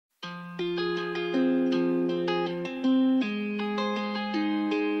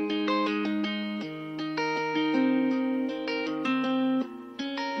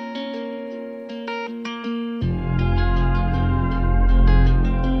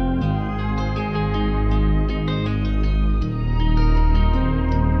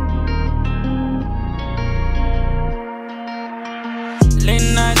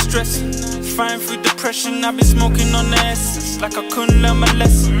stress. Fighting through depression, I've been smoking on the essence, like I couldn't learn my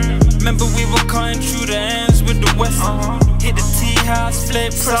lesson. Remember we were cutting through the ends with the west. Hit the tea house,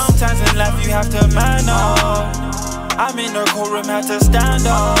 flip press. Sometimes in life you have to man up. I'm in the courtroom, had to stand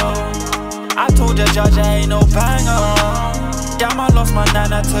up. I told the judge I ain't no banger. Damn, I lost my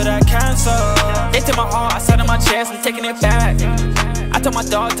nana to that cancer. They took my heart, I sat on my chest, I'm taking it back. I told my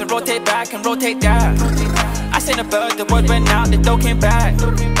dog to rotate back and rotate that. I seen a bird, the word went out, the dough came back.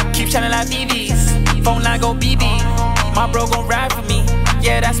 Keep shining like BBs, phone line go BB. My bro gon' ride for me,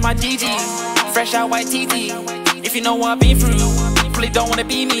 yeah, that's my GG. Fresh out white TT, if you know what I've been through, you really don't wanna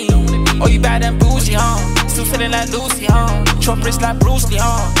be me. Oh, you bad and bougie, huh? Still feeling like Lucy, huh? Chop wrist like Bruce Lee,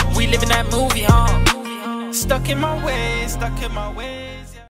 huh? We live in that movie, huh? Stuck in my way, stuck in my way.